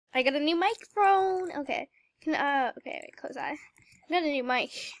I got a new microphone. Okay. Okay, wait, close eye. I got a new mic.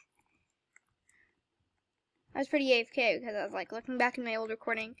 I was pretty AFK because I was like looking back in my old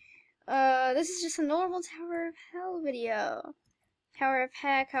recording. This is just a normal Tower of Hell video. Tower of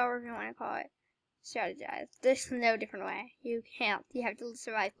Heck, however you want to call it. Strategize. There's no different way. You can't. You have to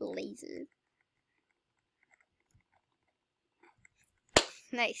survive the lasers.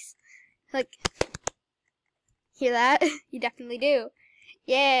 Nice. Like, hear that? You definitely do.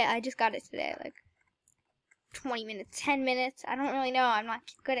 Yeah, I just got it today. Like, 20 minutes, 10 minutes. I don't really know. I'm not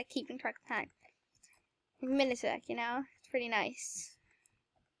good at keeping track of time. Minutesec, you know? It's pretty nice.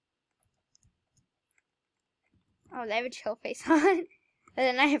 Oh, they have a chill face on. And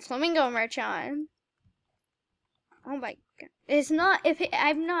then I have flamingo merch on. Oh my god. It's not,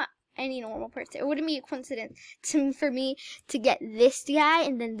 I'm not any normal person. It wouldn't be a coincidence for me to get this guy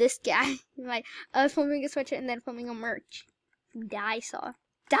and then this guy. Like, a flamingo sweatshirt and then flamingo merch. Daisaw.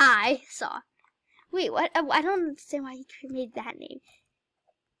 Wait, what? I don't understand why you made that name.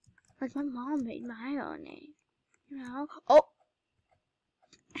 Like, my mom made my own name. You know? Oh!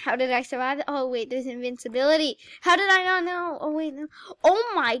 How did I survive it? Oh, wait, there's invincibility. How did I not know? Oh, wait, no.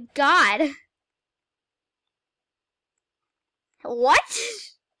 Oh, my God. What?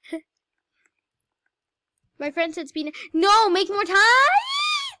 My friend said speed. No, make more time!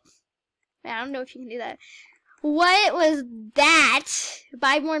 I don't know if you can do that. What was that?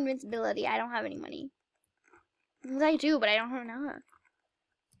 Buy more invincibility. I don't have any money. I do, but I don't have enough.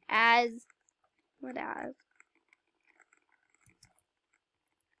 What as?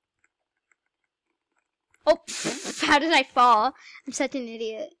 Oh, how did I fall? I'm such an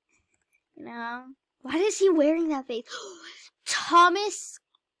idiot. You know? Why is he wearing that face? Thomas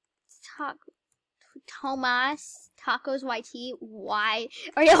Tacos YT. Why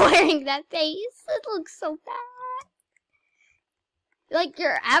are you wearing that face? It looks so bad. Like,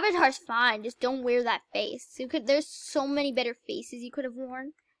 your avatar's fine. Just don't wear that face. There's so many better faces you could have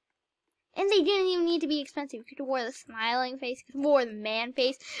worn. And they didn't even need to be expensive. You could have worn the smiling face. You could have worn the man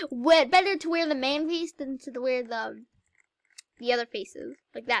face. Better to wear the man face than to wear the other faces.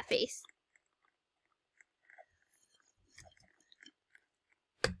 Like that face.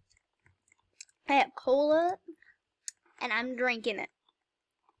 I have cola. And I'm drinking it.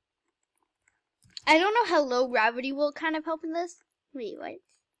 I don't know how low gravity will kind of help in this. Wait, what?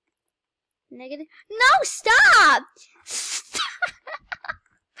 Negative? No, stop! Stop!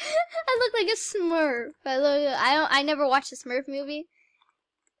 I look like a Smurf. I never watched a Smurf movie.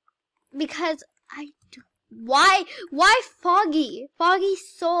 Because why Foggy? Foggy's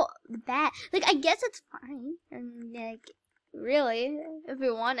so bad. Like, I guess it's fine. And like, really, if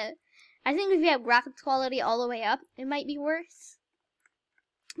you want it. I think if you have graphics quality all the way up, it might be worse.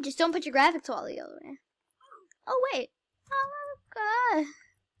 Just don't put your graphics quality all the way. Oh, wait. Oh, God.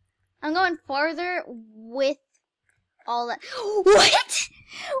 I'm going farther with all that. What?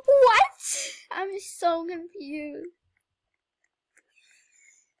 What? I'm so confused.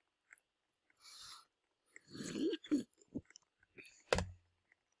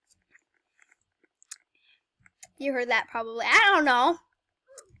 You heard that probably. I don't know.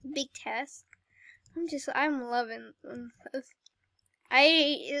 Big test. I'm loving this.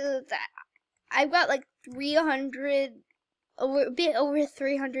 I've got like 300, a bit over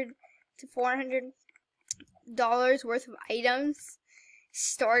 300 to $400 worth of items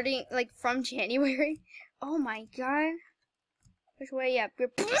starting like from January. Oh my god. Which way up?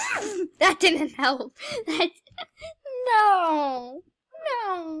 That didn't help. No.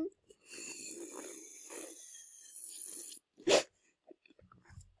 No.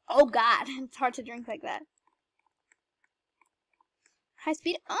 Oh god, it's hard to drink like that. High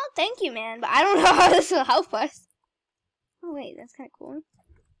speed? Oh, thank you, man. But I don't know how this will help us. Oh, wait, that's kind of cool.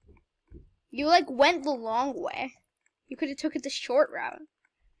 You, like, went the long way. You could have took it the short route.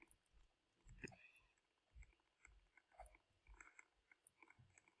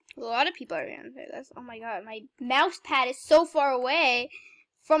 A lot of people are going to say this. Oh, my God. My mouse pad is so far away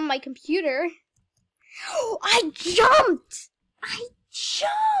from my computer. Oh, I jumped! I jumped!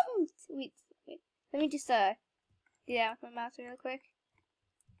 Wait. Let me just, do that with my mouse real quick.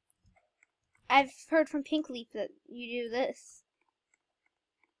 I've heard from Pink Leaf that you do this.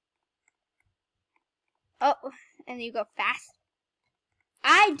 Oh, and you go fast.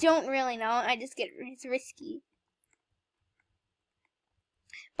 I don't really know. I just it's risky.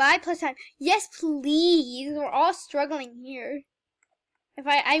 Buy plus time. Yes, please. We're all struggling here. If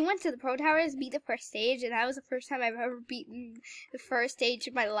I went to the Pro Towers, beat the first stage, and that was the first time I've ever beaten the first stage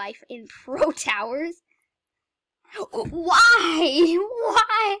of my life in Pro Towers. Why?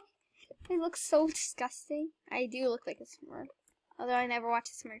 Why? I look so disgusting. I do look like a Smurf. Although I never watched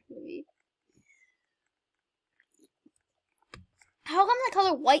a Smurf movie. How come the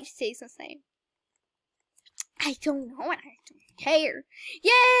color white stays the same? I don't know and I don't care.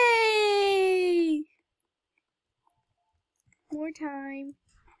 Yay! More time.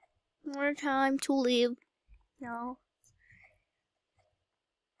 More time to live. No.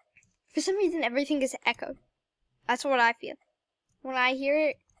 For some reason, everything is echoed. That's what I feel. When I hear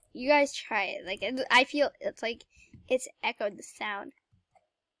it, you guys try it. Like, I feel it's like it's echoed the sound.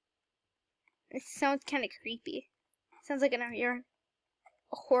 It sounds kind of creepy. It sounds like a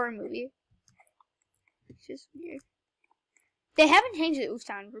horror movie. It's just weird. They haven't changed the oof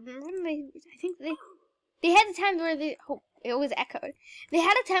sound. Remember when I think they had a time where it was echoed. They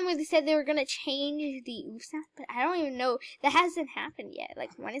had a time where they said they were gonna change the oof sound, but I don't even know. That hasn't happened yet.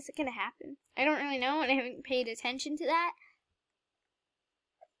 Like, when is it gonna happen? I don't really know, and I haven't paid attention to that.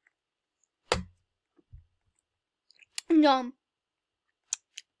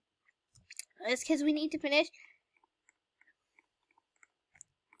 It's because we need to finish.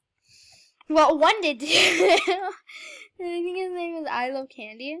 Well, one did. I think his name is I Love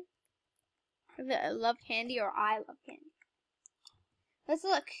Candy. Love Candy or I Love Candy. Let's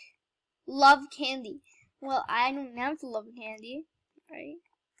look. Love Candy. Well, I don't have to love candy, right?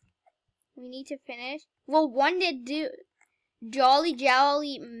 We need to finish. Well, one did do Jolly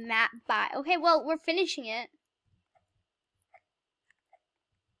Jolly Matt Bye. Okay, well, we're finishing it.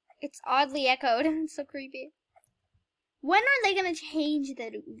 It's oddly echoed. It's so creepy. When are they gonna change the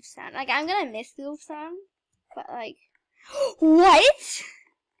oof sound? Like, I'm gonna miss the oof sound, but like, what?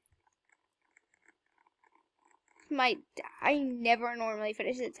 I never normally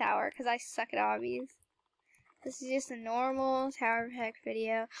finish the tower because I suck at obbies. This is just a normal tower hack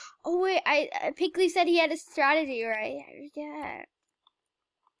video. Oh wait, Piggly said he had a strategy, right? I forget.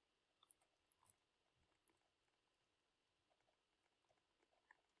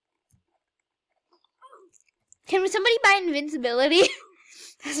 Can somebody buy invincibility?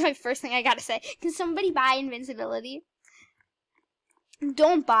 That's my first thing I gotta say. Can somebody buy invincibility?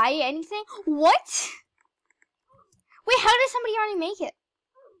 Don't buy anything? What? Wait, how did somebody already make it?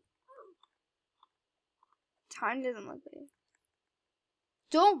 Time doesn't look good.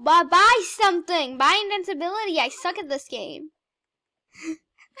 Don't buy something. Buy invincibility. I suck at this game.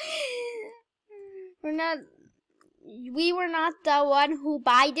 We were not the one who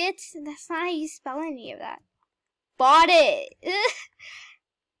bought it. That's not how you spell any of that. Bought it.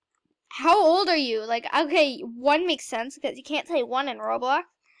 How old are you? Like, okay, one makes sense because you can't say one in Roblox.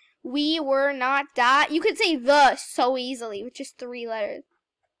 We were not that. You could say the so easily with just 3 letters.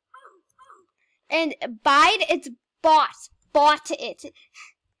 And bide, it's bought. Bought it.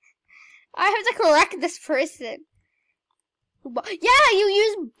 I have to correct this person. Yeah, you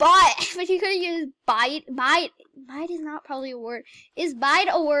use bought, but you could have used bide. Bide is not probably a word. Is bide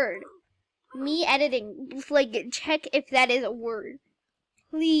a word? Me editing. Like, check if that is a word.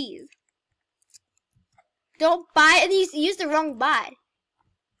 Please. Don't buy. You used the wrong bide.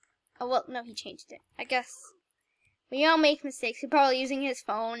 Oh, well, no, he changed it. I guess we all make mistakes. He's probably using his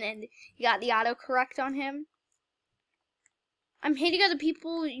phone and he got the autocorrect on him. I'm hating other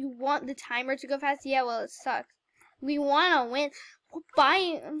people. You want the timer to go fast? Yeah, well, it sucks. We want to win. Well,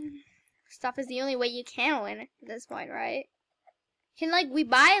 buying stuff is the only way you can win at this point, right? Can, like, we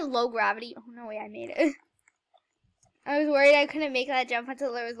buy low gravity? Oh, no way, I made it. I was worried I couldn't make that jump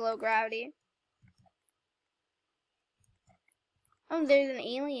until there was low gravity. Oh, there's an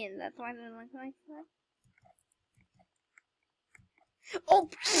alien. That's why they look like that. Oh,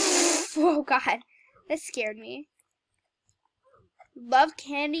 oh God, that scared me. Love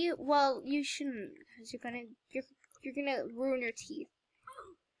candy? Well, you shouldn't, because you're gonna ruin your teeth.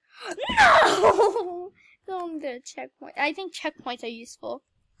 No! Going to checkpoint. I think checkpoints are useful.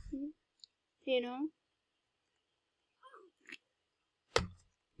 You know.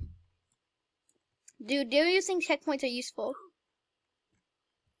 Dude, do you think checkpoints are useful?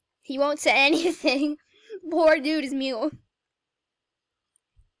 He won't say anything. Poor dude is mute.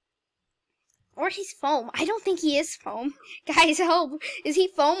 Or he's foam. I don't think he is foam. Guys, help. Is he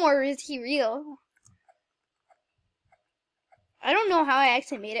foam or is he real? I don't know how I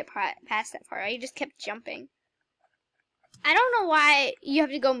actually made it past that part. I just kept jumping. I don't know why you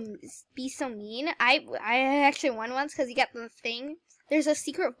have to go be so mean. I actually won once because you got the thing. There's a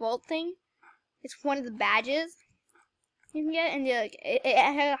secret vault thing. It's one of the badges you can get, and like,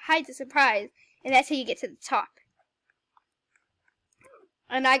 it hides a surprise, and that's how you get to the top.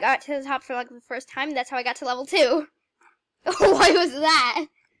 And I got to the top for like the first time. That's how I got to level 2. Why was that?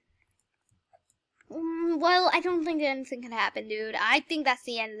 Well, I don't think anything can happen, dude. I think that's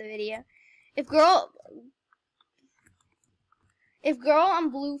the end of the video. If girl on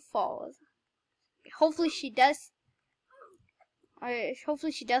blue falls, hopefully she does. Or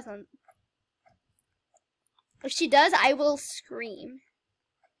hopefully she doesn't. If she does, I will scream.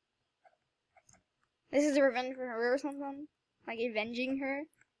 This is a revenge for her or something. Like avenging her.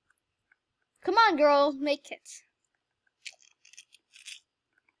 Come on, girl, make it.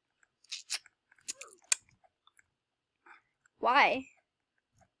 Why?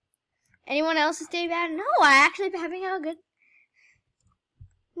 Anyone else's day bad? No, I actually been having a good.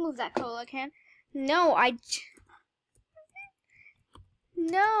 Move that cola can. No,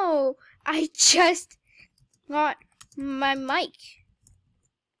 No, I just got my mic.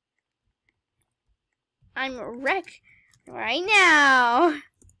 I'm a wreck right now.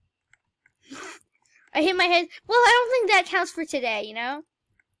 I hit my head. Well, I don't think that counts for today, you know?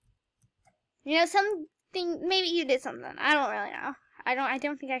 You know, something, maybe you did something. I don't really know. I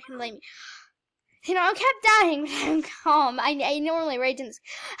don't think I can blame you. You know, I kept dying, but I'm calm. I normally rage in this.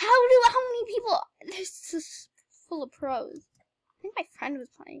 How many people, this is full of pros. I think my friend was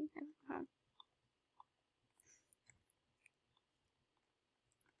playing. I don't know.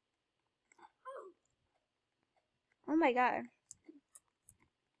 Oh my god.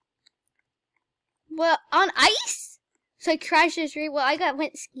 Well, on ice? So I crashed the tree. Well, I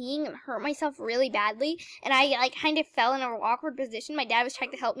went skiing and hurt myself really badly. And I like kind of fell in an awkward position. My dad was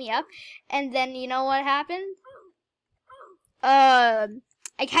trying to help me up. And then, you know what happened? I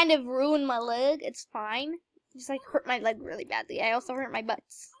kind of ruined my leg. It's fine. Just like hurt my leg really badly. I also hurt my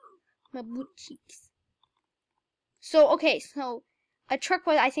butts. My boot cheeks. So, okay. So, a trick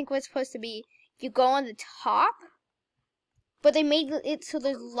I think was supposed to be you go on the top. But they made it so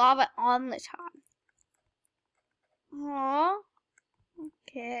there's lava on the top. Aww.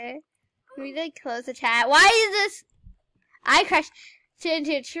 Okay. We did close the chat. Why is this? I crashed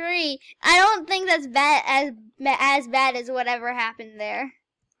into a tree. I don't think that's as bad as whatever happened there.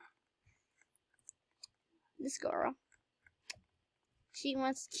 This girl. She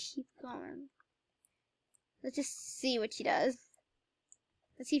wants to keep going. Let's just see what she does.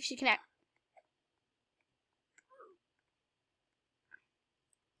 Let's see if she can act.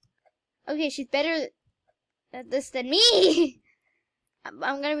 Okay, she's better at this than me. I'm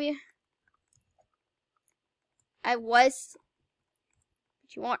gonna be. I was.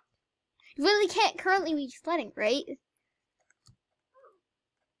 What you want? You really can't currently be sledding, right?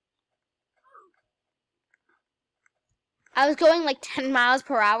 I was going like 10 miles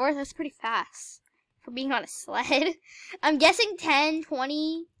per hour. That's pretty fast for being on a sled. I'm guessing 10,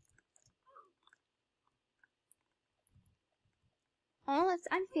 20. Oh,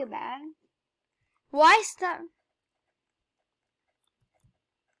 I feel bad. Why stop?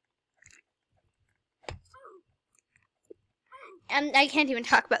 I can't even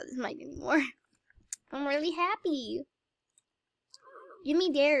talk about this mic anymore. I'm really happy. Give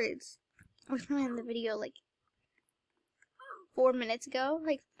me dares. I was playing the video like 4 minutes ago,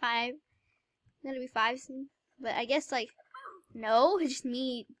 like 5. It's gonna be 5 soon. But I guess like no, it's just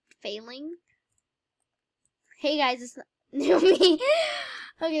me failing. Hey guys, it's new me.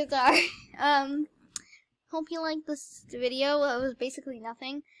 Okay, sorry. Hope you liked this video. It was basically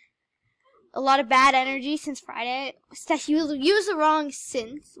nothing. A lot of bad energy since Friday. You use the wrong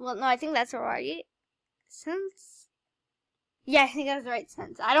since. Well, no, I think that's right. Since. Yeah, I think that's the right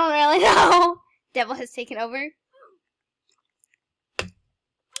since. I don't really know. Devil has taken over.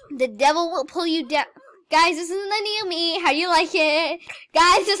 The devil will pull you down. Guys, this is the new me. How do you like it?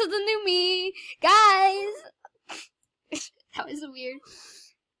 Guys, this is the new me. Guys. That was weird.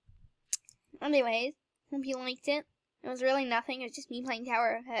 Anyways, hope you liked it. It was really nothing. It was just me playing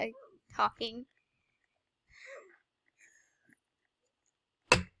Tower of Hell, talking.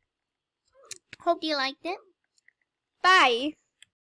 Hope you liked it. Bye.